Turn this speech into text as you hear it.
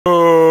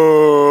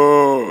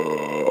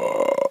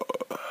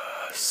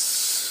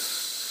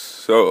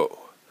So,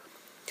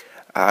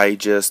 I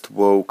just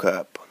woke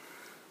up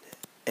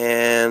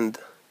and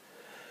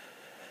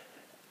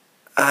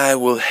I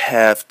will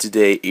have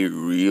today a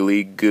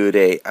really good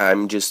day.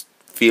 I'm just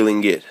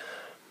feeling it.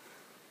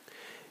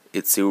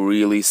 It's a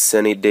really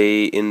sunny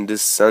day in the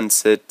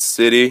Sunset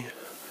City.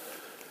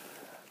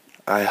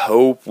 I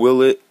hope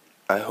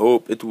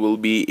it will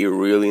be a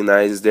really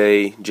nice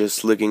day,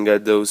 just looking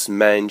at those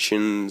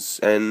mansions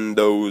and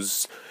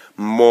those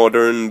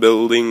modern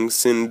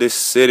buildings in this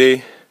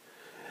city.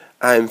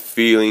 I'm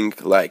feeling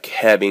like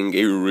having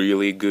a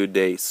really good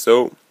day.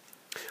 So,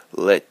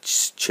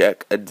 let's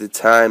check at the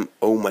time.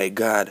 Oh my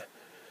god,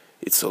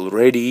 it's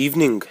already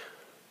evening.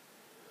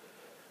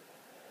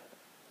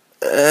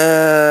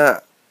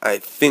 I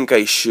think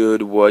I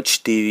should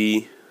watch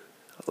TV.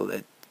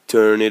 Let's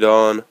turn it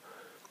on.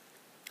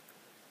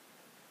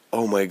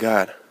 Oh my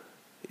god,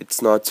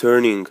 it's not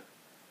turning.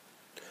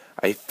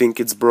 I think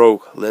it's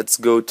broke. Let's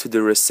go to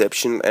the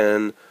reception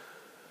and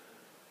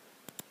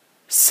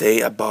say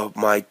about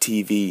my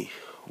TV.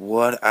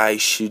 What I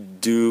should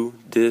do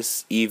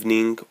this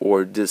evening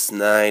or this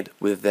night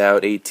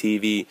without a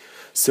TV.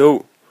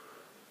 So,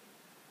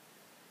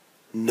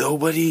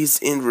 nobody's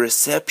in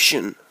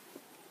reception.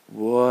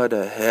 What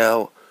the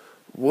hell?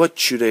 What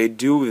should I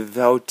do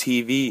without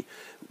TV?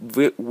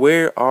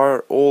 Where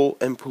are all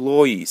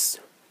employees?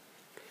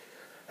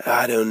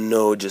 I don't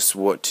know just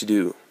what to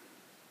do.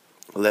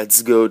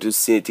 Let's go to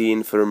city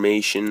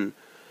information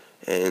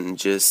and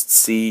just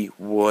see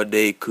what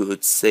they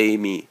could say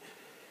me.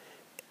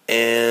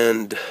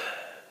 And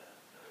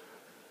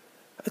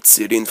at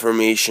city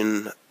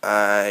information,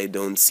 I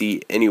don't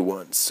see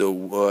anyone. So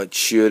what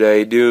should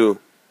I do?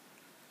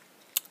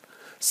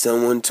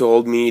 Someone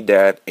told me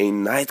that a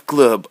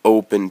nightclub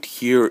opened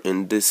here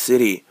in this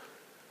city.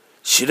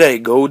 Should I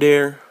go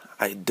there?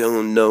 I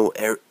don't know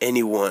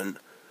anyone.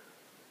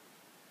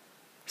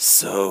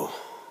 So,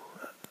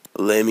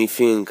 let me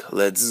think.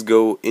 Let's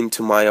go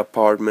into my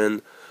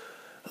apartment.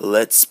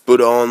 Let's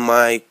put on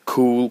my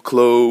cool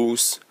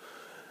clothes.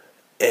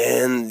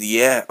 And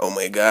yeah, oh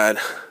my god.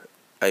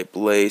 I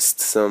placed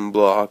some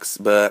blocks,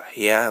 but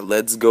yeah,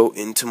 let's go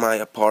into my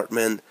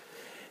apartment.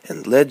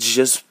 And let's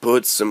just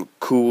put some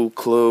cool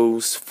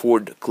clothes for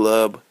the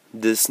club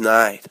this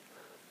night.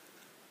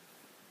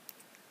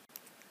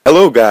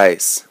 Hello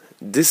guys,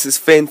 this is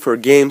Fane for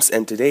Games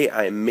and today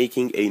I am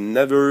making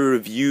another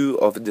review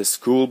of the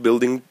school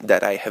building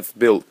that I have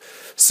built.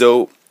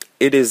 So,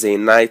 it is a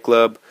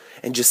nightclub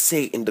and just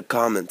say in the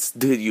comments,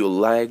 did you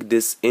like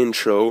this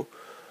intro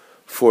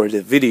for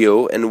the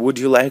video and would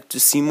you like to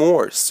see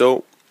more?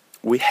 So,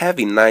 we have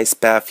a nice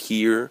path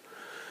here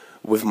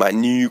with my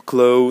new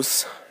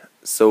clothes.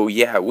 So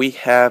yeah, we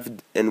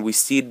have and we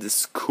see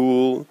this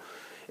cool,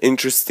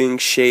 interesting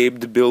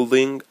shaped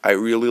building. I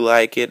really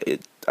like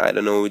it. I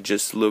don't know, it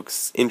just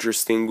looks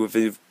interesting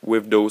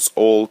with those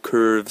all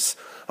curves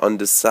on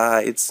the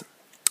sides.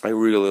 I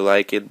really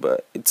like it,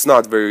 but it's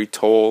not very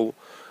tall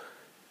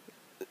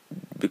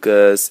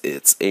because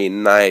it's a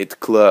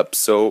nightclub.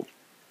 So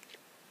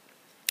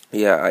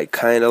yeah, I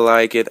kinda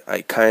like it.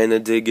 I kinda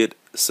dig it.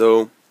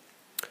 So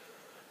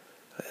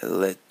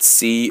let's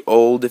see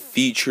all the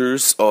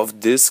features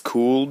of this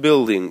cool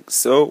building.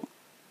 So,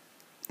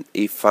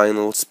 a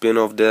final spin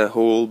of the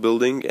whole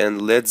building and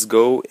let's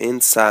go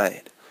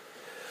inside.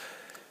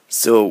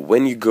 So,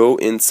 when you go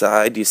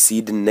inside, you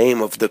see the name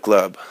of the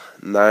club,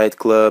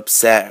 Nightclub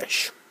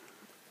Sash.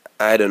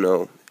 I don't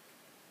know.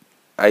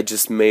 I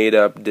just made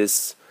up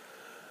this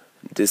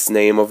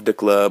name of the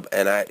club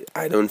and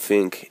I don't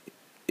think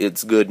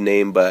it's good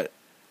name, but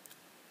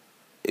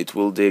it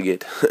will dig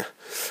it.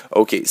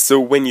 Okay, so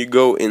when you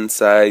go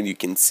inside, you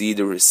can see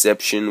the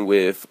reception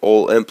with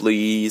all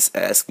employees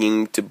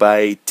asking to buy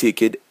a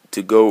ticket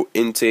to go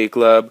into a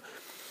club.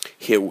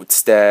 Here would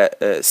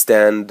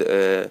stand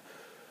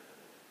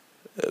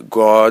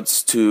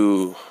guards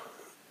to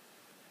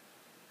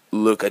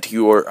look at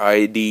your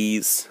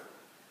IDs.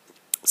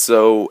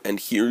 So, and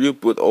here you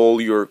put all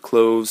your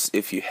clothes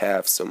if you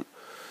have some.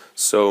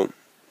 So,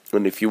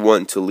 and if you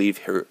want to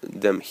leave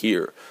them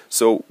here.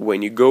 So,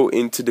 when you go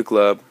into the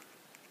club,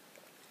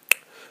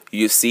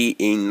 you see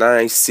a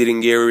nice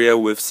sitting area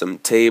with some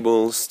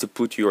tables to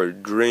put your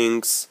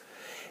drinks.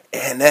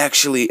 And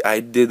actually, I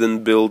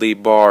didn't build a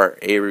bar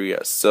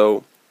area,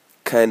 so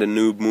kinda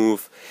noob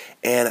move.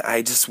 And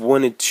I just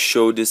wanted to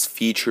show this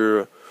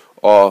feature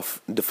of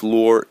the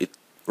floor. It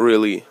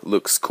really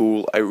looks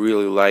cool. I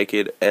really like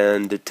it.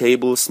 And the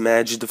tables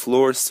match the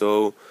floor,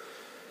 so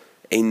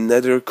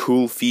another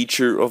cool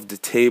feature of the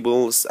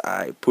tables,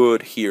 I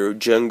put here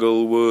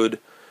jungle wood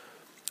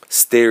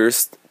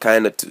stairs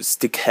kind of to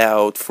stick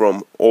out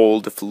from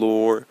all the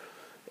floor,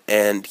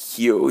 and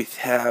here we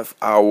have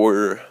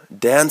our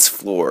dance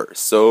floor.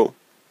 So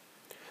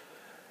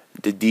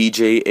the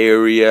DJ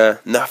area,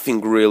 nothing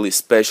really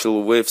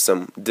special, with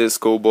some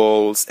disco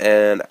balls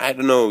and I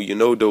don't know, you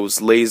know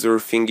those laser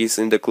thingies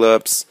in the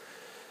clubs.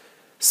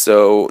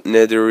 So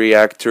nether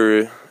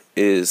reactor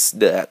is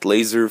that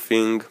laser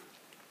thing.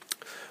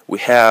 We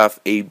have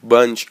a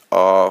bunch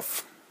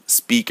of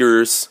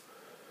speakers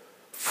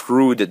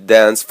through the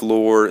dance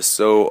floor,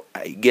 so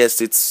I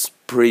guess it's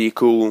pretty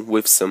cool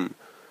with some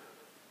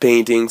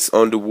paintings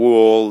on the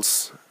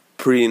walls.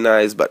 Pretty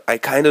nice, but I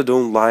kinda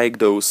don't like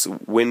those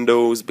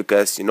windows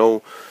because, you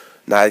know,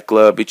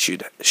 nightclub, it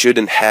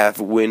shouldn't have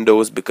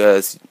windows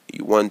because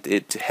you want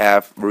it to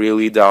have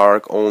really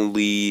dark,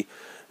 only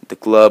the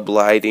club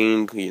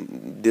lighting,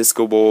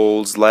 disco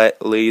balls,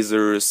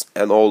 lasers,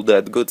 and all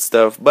that good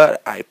stuff.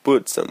 But I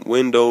put some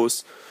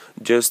windows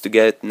just to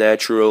get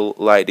natural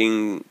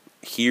lighting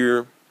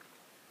here.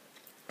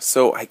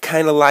 So I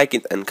kinda like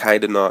it and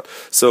kinda not.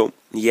 So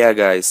yeah,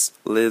 guys,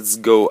 let's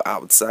go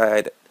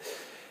outside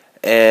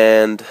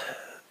and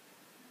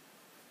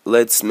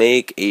let's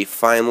make a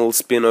final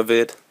spin of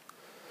it.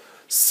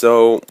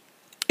 So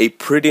a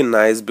pretty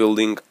nice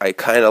building, I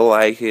kinda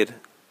like it.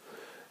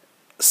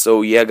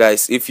 So yeah,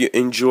 guys, if you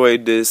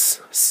enjoyed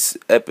this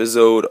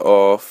episode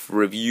of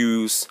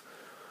reviews,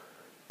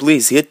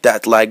 please hit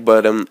that like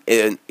button,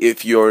 and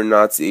if you're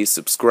not a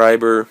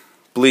subscriber,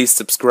 please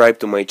subscribe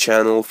to my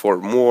channel for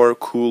more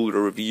cool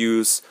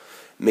reviews,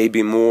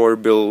 maybe more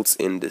builds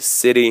in the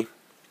city.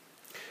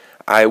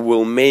 I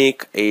will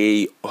make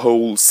a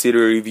whole city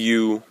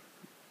review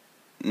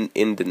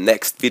in the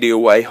next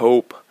video, I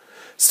hope.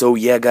 So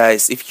yeah,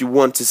 guys, if you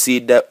want to see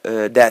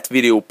that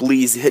video,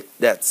 please hit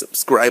that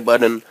subscribe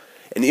button.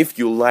 And if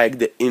you like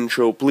the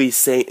intro, please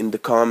say in the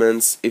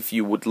comments if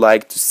you would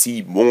like to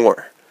see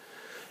more.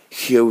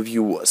 Here with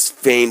you was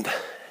Faint,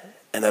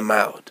 and I'm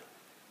out.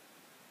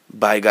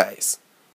 Bye, guys.